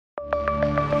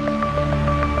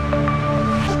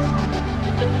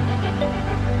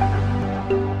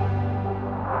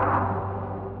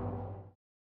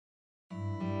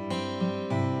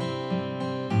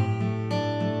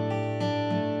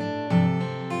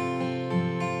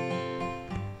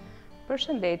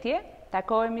Përshëndetje,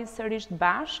 takohemi sërish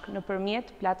bashkë nëpërmjet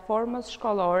platformës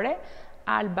shkollore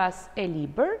Albas,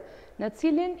 e-libër, në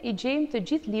cilin i gjejmë të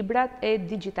gjithë librat e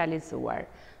digjitalizuar.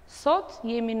 Sot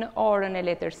jemi në orën e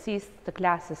letërsisë të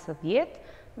klasës së 10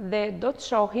 dhe do të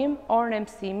shohim orën e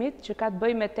mësimit që ka të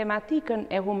bëjë me tematikën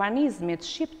e humanizmit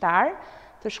shqiptar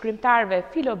të shkrimtarëve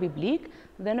filobiblik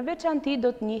dhe në veçanti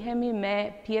do të njihemi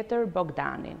me Pjetër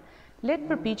Bogdanin. Le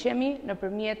të përpiqemi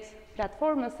nëpërmjet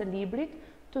platformës së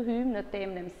librit të hyjmë në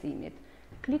temën e mësimit.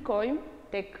 Klikojmë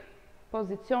tek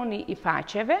pozicioni i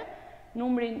faqeve,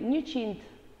 numrin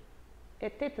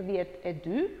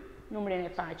 182, numrin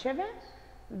e faqeve,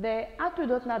 dhe aty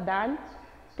do të na dalë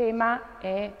tema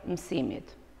e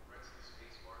mësimit.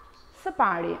 Së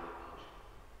pari,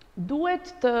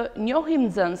 duhet të njohim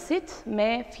nxënësit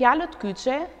me fjalët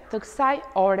kyçe të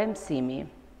kësaj ore mësimi.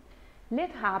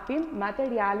 Le të hapim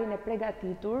materialin e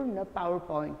përgatitur në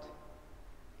PowerPoint.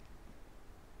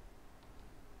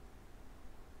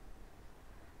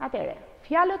 Atëre,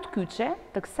 fjalët kyçe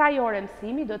të kësaj ore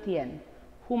mësimi do të jenë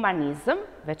humanizëm,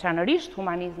 veçanërisht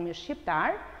humanizmi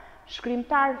shqiptar,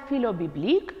 shkrimtar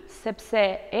filobiblik, sepse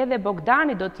edhe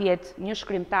Bogdani do të jetë një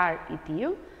shkrimtar i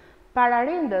tillë,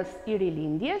 pararendës i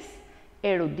rilindjes,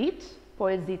 erudit,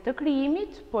 poezi të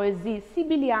krijimit, poezi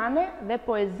sibiliane dhe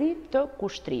poezi të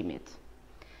kushtrimit.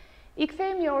 I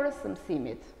kthehemi orës së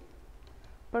mësimit.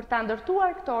 Për ta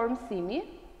ndërtuar këtë orë mësimi,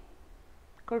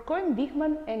 kërkojmë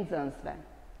ndihmën e nxënësve.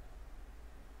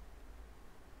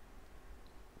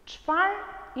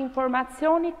 Çfarë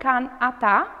informacioni kanë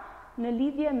ata në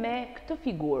lidhje me këtë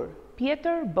figurë,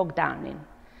 Pjetër Bogdanin?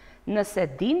 Nëse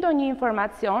din ndonjë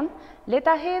informacion, le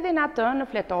ta hedhin atë në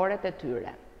fletoret e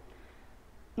tyre.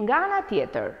 Nga ana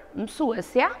tjetër,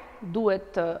 mësuesja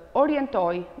duhet të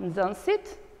orientojë nxënësit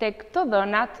tek të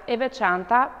dhënat e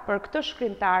veçanta për këtë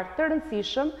shkrimtar të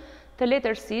rëndësishëm të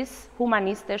letërsisë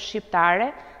humaniste shqiptare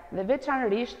dhe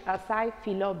veçanërisht asaj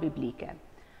filobiblike.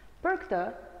 Për këtë,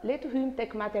 le të hyjmë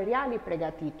tek materiali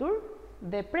përgatitur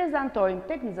dhe prezantojmë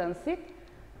tek nxënësit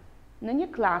në një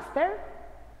klaster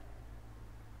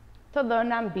të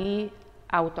dhëna mbi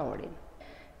autorin.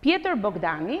 Pjetër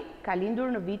Bogdani ka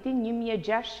lindur në vitin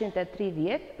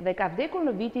 1630 dhe ka vdekur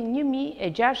në vitin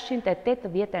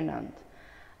 1689.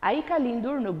 Ai ka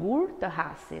lindur në gur të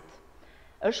Hasit.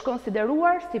 Është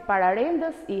konsideruar si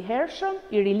pararendës i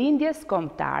hershëm i rilindjes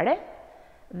kombëtare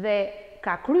dhe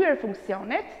ka kryer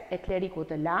funksionet e klerikut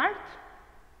të lartë,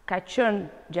 ka qenë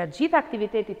gjatë gjithë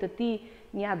aktivitetit të tij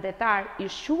një adetar i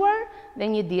shquar dhe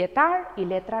një dietar i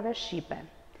letrave shqipe.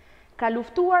 Ka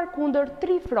luftuar kundër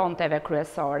 3 fronteve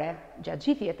kryesore gjatë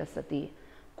gjithë jetës së tij: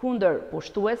 kundër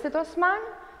pushtuesit osman,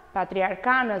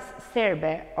 patriarkanës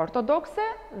serbe ortodokse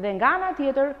dhe nga ana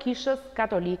tjetër kishës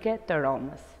katolike të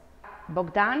Romës.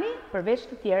 Bogdani, përveç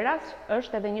të tjeras,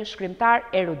 është edhe një shkrimtar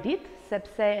erudit,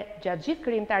 sepse gjatë gjithë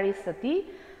krijimtarisë së tij,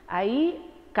 ai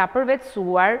ka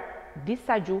përvetësuar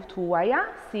disa gjuhë të huaja,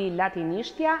 si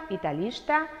latinishtja,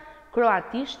 italishtja,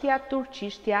 kroatishtja,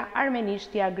 turqishtja,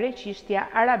 armenishtja, greqishtja,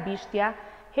 arabishtja,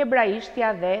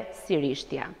 hebraishtja dhe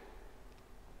sirishtja.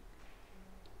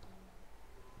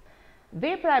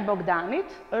 Vepra e Bogdanit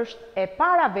është e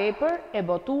para vepër e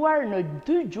botuar në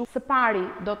 2 gjuhë. Së pari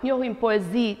do të njohim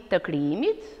poezi të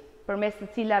krijimit, përmes të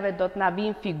cilave do të na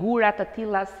vinë figura të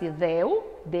tilla si dheu,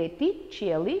 deti,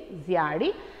 qielli,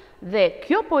 zjarri, dhe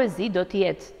kjo poezi do të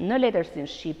jetë në letërsinë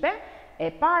shqipe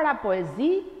e para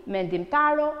poezi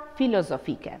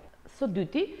mendimtaro-filozofike. Së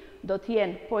dyti do të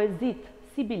jenë poezitë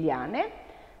sibiliane,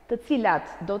 të cilat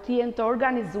do të jenë të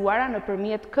organizuara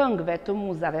nëpërmjet këngëve të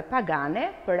muzave pagane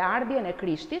për ardhjen e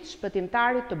Krishtit,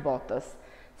 shpëtimtarit të botës.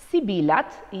 Sibilat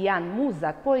janë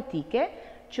muzat poetike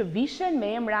që vishen me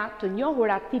emra të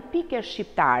njohura tipike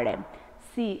shqiptare,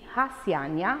 si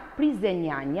Hasjanja,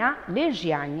 Prizrenjanja,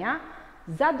 Lezhjanja,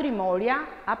 Zadrimorja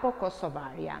apo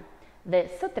Kosovarja.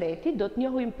 Dhe së treti do të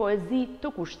njohim poezi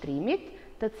të kushtrimit,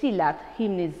 të cilat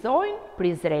himnizojnë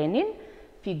Prizrenin,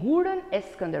 figurën e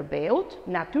Skënderbeut,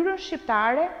 natyrën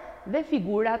shqiptare dhe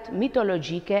figurat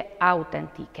mitologjike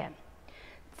autentike.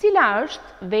 Cila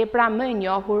është vepra më e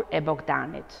njohur e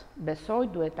Bogdanit? Besoj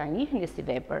duhet ta njihni si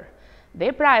vepër.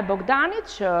 Vepra e Bogdanit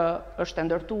që është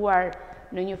ndërtuar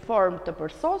në një formë të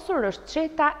përsosur është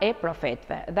Çeta e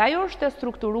profetëve, dhe ajo është e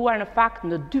strukturuar në fakt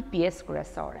në 2 pjesë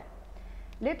kryesore.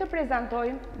 Le të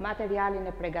prezantojmë materialin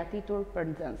e përgatitur për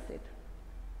nxënësit.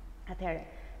 Atëherë,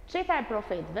 Çeta e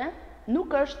profetëve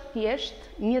nuk është thjesht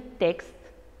një tekst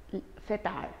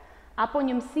fetar, apo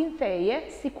një mësim feje,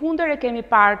 si kundër e kemi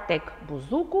parë tek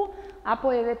Buzuku,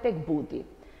 apo edhe tek Budi.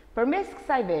 Përmes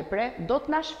kësaj vepre, do të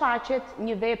na shfaqet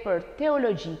një vepër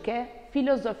teologjike,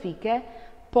 filozofike,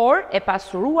 por e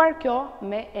pasuruar kjo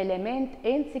me element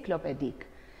enciklopedik.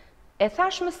 E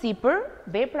thash më sipër,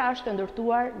 vepra është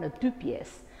ndërtuar në 2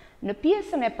 pjesë. Në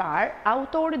pjesën e parë,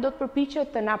 autori do të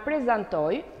përpiqet të na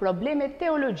prezantojë problemet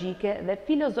teologjike dhe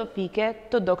filozofike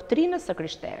të doktrinës së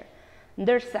krishterë,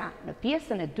 ndërsa në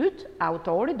pjesën e dytë,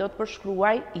 autori do të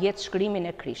përshkruajë jetëshkrimin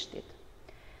e Krishtit.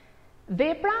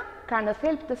 Vepra ka në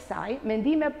thelb të saj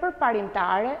mendime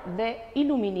përparimtare dhe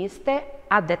iluministe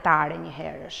adetare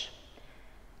njëherësh.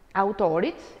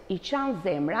 Autorit i qanë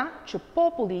zemra që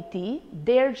populli i tij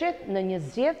dergjet në një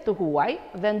zgjedhje të huaj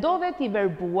dhe ndodhet i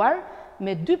verbuar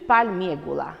me 2 palë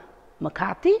mjegulla,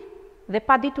 mëkati dhe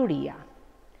padituria.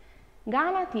 Nga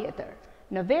ana tjetër,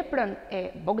 në veprën e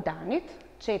Bogdanit,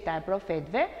 Çeta e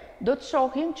profetëve, do të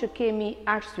shohim që kemi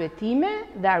arsyetime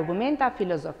dhe argumenta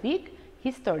filozofik,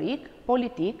 historik,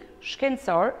 politik,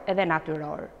 shkencor edhe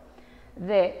natyror.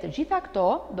 Dhe të gjitha këto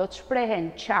do të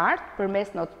shprehen qartë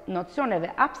përmes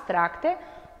nocioneve abstrakte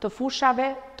të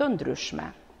fushave të ndryshme.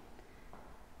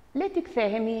 Le t'i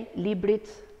kthehemi librit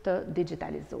të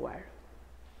digjitalizuar.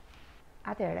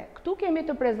 Atëherë, këtu kemi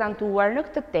të prezantuar në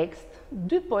këtë tekst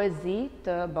 2 poezi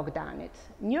të Bogdanit.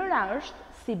 Njëra është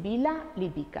Sibila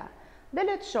Libika. Dhe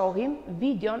le të shohim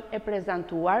videon e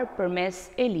prezantuar përmes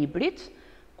e-librit,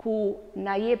 ku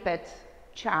na jepet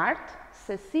qartë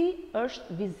se si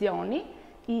është vizioni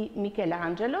i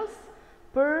Michelangelos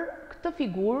për këtë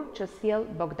figurë që sjell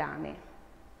Bogdani.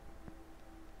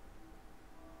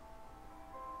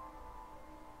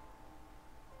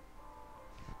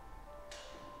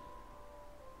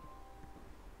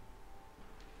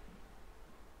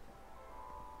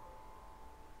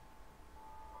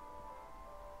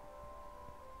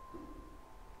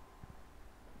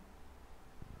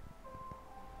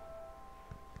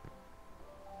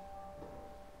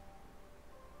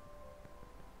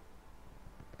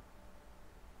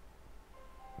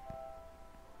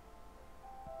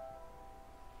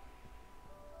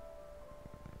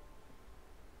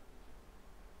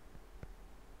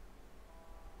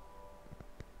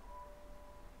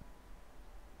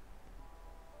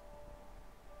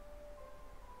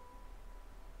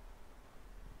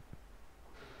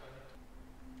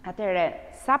 Atëre,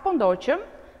 sa po ndoqëm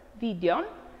videon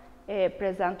e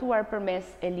prezantuar përmes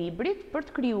e-librit për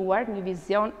të krijuar një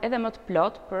vizion edhe më të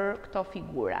plot për këto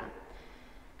figura.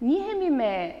 Njihemi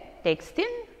me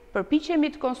tekstin,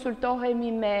 përpiqemi të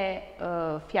konsultohemi me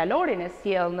fjalorin e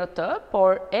sjellë në të,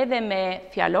 por edhe me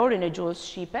fjalorin e gjuhës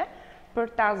shqipe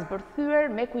për ta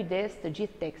zbërthyer me kujdes të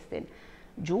gjithë tekstin.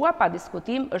 Gjua pa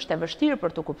diskutim është e vështirë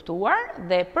për të kuptuar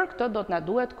dhe për këtë do të na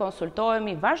duhet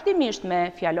konsultohemi vazhdimisht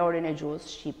me fjalorin e gjuhës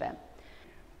shqipe.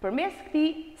 Përmes këtij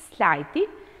slajdi,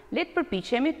 le të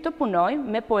përpiqemi të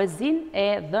punojmë me poezinë e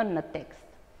dhënë në tekst.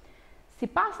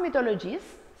 Sipas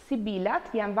mitologjisë,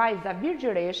 Sibilat janë vajza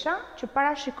virgjëresha që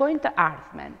parashikojnë të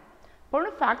ardhmen. Por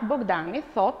në fakt Bogdani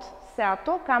thotë se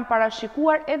ato kanë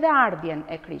parashikuar edhe ardhjen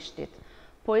e Krishtit.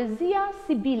 Poezia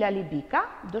Sibila Libika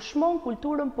dëshmon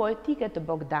kulturën poetike të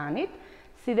Bogdanit,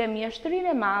 si dhe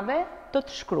mjeshtërinë e madhe të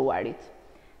shkruarit.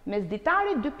 Mes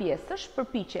ditarit 2 pjesësh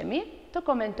përpiqemi të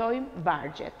komentojmë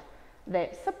vargjet. Dhe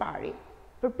së pari,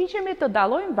 përpiqemi të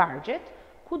dallojmë vargjet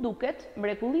ku duket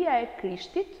mrekullia e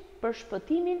Krishtit për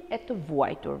shpëtimin e të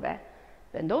vuajturve.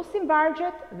 Vendosim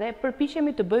vargjet dhe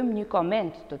përpiqemi të bëjmë një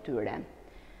koment të tyre.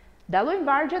 Dallojmë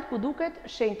vargjet ku duket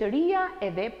shenjtëria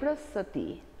e veprës së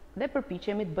tij dhe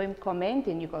përpiqemi të bëjmë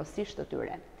komentin njëkohësisht të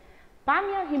tyre.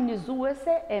 Pamja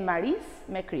himnizuese e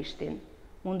Marisë me Krishtin.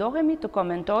 Mundohemi të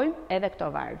komentojmë edhe këto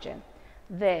vargje.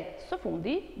 Dhe së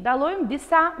fundi, dallojmë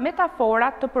disa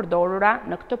metafora të përdorura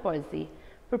në këtë poezi.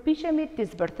 Përpiqemi t'i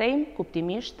zbërthejmë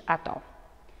kuptimisht ato.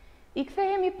 I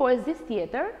kthehemi poezisë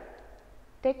tjetër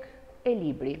tek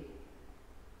e-libri.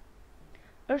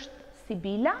 Është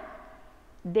Sibila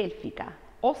Delfika,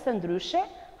 ose ndryshe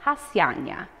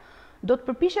Hasjanja. Do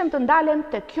të përpiqem të ndalem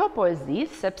te kjo poezi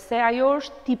sepse ajo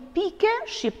është tipike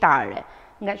shqiptare,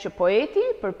 nga që poeti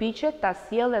përpiqet ta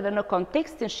sjellë edhe në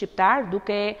kontekstin shqiptar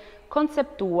duke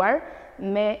konceptuar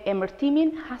me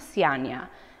emërtimin Hasjanja.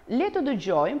 Le të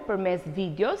dëgjojmë përmes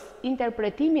videos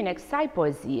interpretimin e kësaj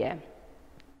poezie.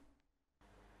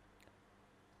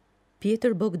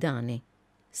 Pjetër Bogdani,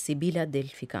 Sibila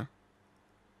Delfika.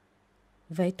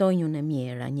 Vajtojnë në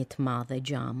mjera një të madhe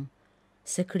gjam,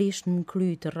 se Krisht në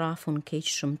kry të rafun keq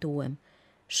shëmtuem,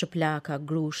 shëplaka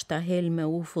grushta hel me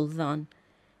ufull dhan,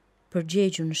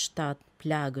 përgjegjun 7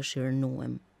 plagësh i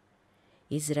rënuem.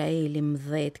 Izraeli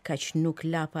mdhet kaq nuk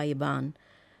lapa i ban,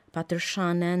 pa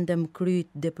tërshan endem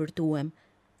kryt depërtuem,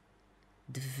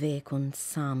 dvekun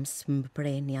sams më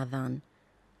prenja dhan,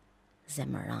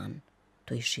 zemëran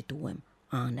të i shituem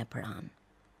anë për anë.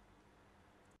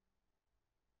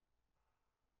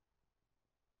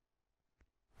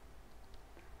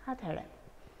 Atëherë,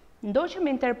 ndoqëm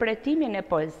interpretimin e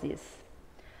poezisë.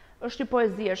 Është një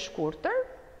poezi e shkurtër,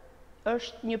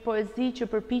 është një poezi që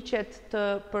përpiqet të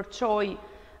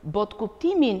përçojë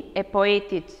botkuptimin e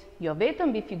poetit, jo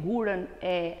vetëm mbi figurën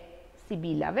e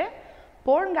sibilave,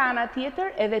 por nga ana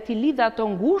tjetër edhe t'i lidh ato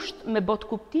ngushtë me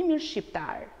botkuptimin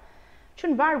shqiptar,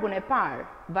 që në vargun e parë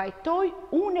vajtoj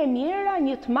unë e mjera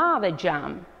një të madhe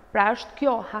gjam. Pra është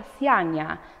kjo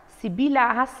hasjanja, sibila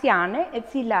hasjane, e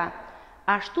cila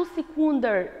ashtu si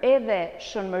kundër edhe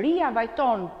shënmëria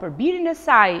vajton për birin e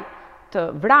saj të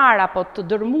vrar apo të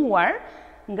dërmuar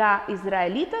nga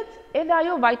izraelitët, edhe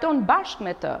ajo vajton bashkë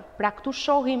me të. Pra këtu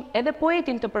shohim edhe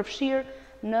poetin të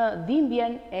përfshirë në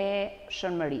dhimbjen e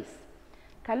shënmërisë.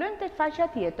 Kalojmë tek faqja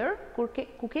tjetër,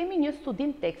 ku kemi një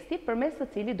studim teksti përmes të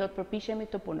cilit do të përpiqemi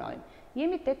të punojmë.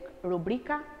 Jemi tek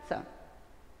rubrika C.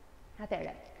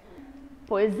 Atëherë,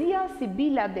 poezia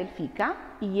Sibila Delfika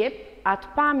i jep atë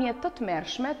pamje të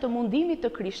tmerrshme të mundimit të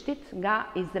Krishtit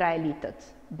nga izraelitët.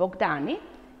 Bogdani,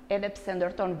 edhe pse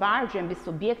ndërton vargje mbi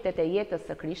subjektet e jetës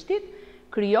së Krishtit,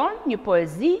 krijon një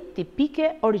poezi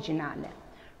tipike origjinale.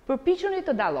 Përpiquni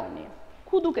të dalloni.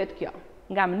 Ku duket kjo?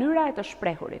 Nga mënyra e të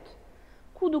shprehurit.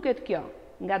 Ku duket kjo?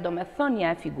 Nga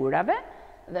domethënia e figurave,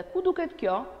 dhe ku duket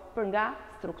kjo për nga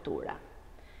struktura.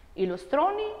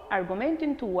 Ilustroni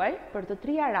argumentin tuaj për të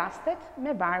trija rastet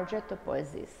me vargje të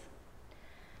poezisë.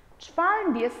 Çfarë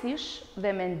ndjesish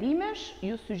dhe mendimesh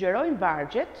ju sugjerojnë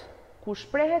vargjet ku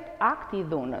shprehet akti i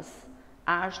dhunës?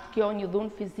 A është kjo një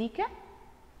dhunë fizike?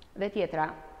 Dhe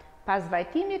tjetra, pas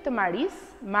vajtimit të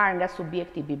Marisë, marrë nga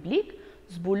subjekti biblik,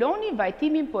 zbuloni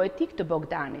vajtimin poetik të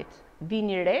Bogdanit.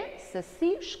 Vini re se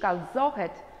si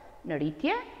shkallëzohet në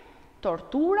rritje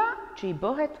tortura që i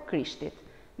bëhet Krishtit,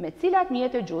 me cilat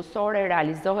mjete gjuhësore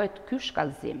realizohet ky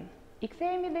shkallëzim. I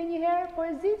kthehemi edhe një herë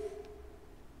poezisë?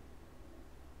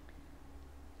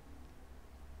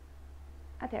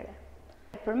 Atëherë,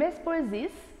 përmes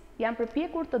poezisë jam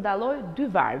përpjekur të dalloj dy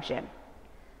vargje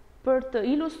për të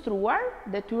ilustruar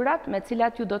detyrat me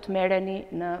cilat ju do të merreni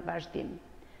në vazhdim.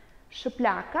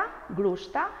 Shëplaka,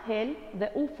 grushta, hel dhe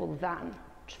ufull dhan.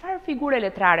 Çfarë figure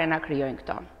letrare na krijojnë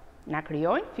këto? Na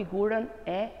krijojnë figurën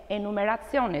e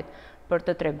enumeracionit për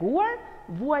të treguar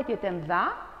vuajtjet e mëdha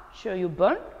që ju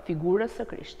bën figurës së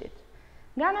Krishtit.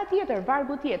 Nga ana tjetër,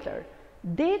 vargu tjetër,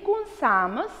 dekun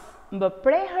samës mbë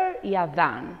prehër ja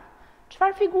dhan.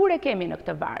 Çfarë figure kemi në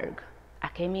këtë varg?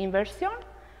 A kemi inversion?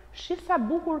 Shif sa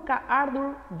bukur ka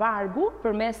ardhur vargu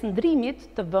përmes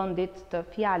ndrimit të vendit të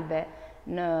fjalëve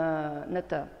në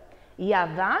të. Ja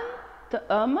dhan të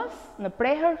ëmës në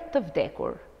prehër të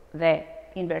vdekur. Dhe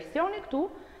inversioni këtu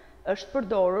është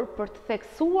përdorur për të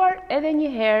theksuar edhe një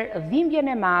herë dhimbjen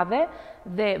e madhe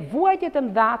dhe vuajtjet e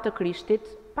mëdha të Krishtit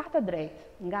pa të drejtë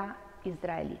nga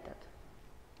izraelitët.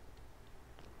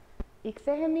 I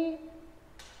kthehemi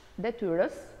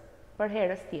detyrës për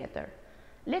herës tjetër.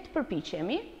 Le të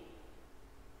përpiqemi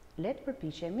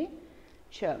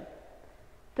që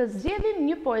të zgjedhim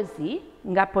një poezi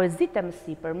nga poezitë e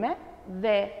mësipërme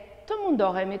dhe të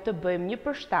mundohemi të bëjmë një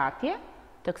përshtatje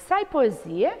të kësaj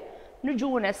poezie në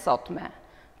gjuhën e sotme.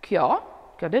 Kjo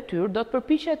detyrë do të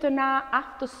përpiqet të na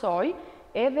aftësoj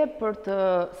edhe për të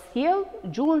sjellë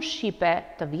gjuhën shqipe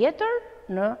të vjetër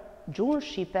në gjuhën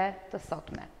shqipe të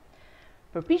sotme.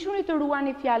 Përpiquni të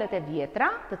ruani fjalët e vjetra,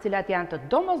 të cilat janë të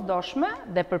domosdoshme,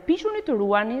 dhe përpiquni të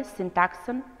ruani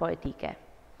sintaksën poetike.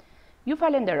 Ju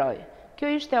falenderoj. Kjo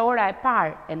ishte ora e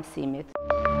parë e mësimit.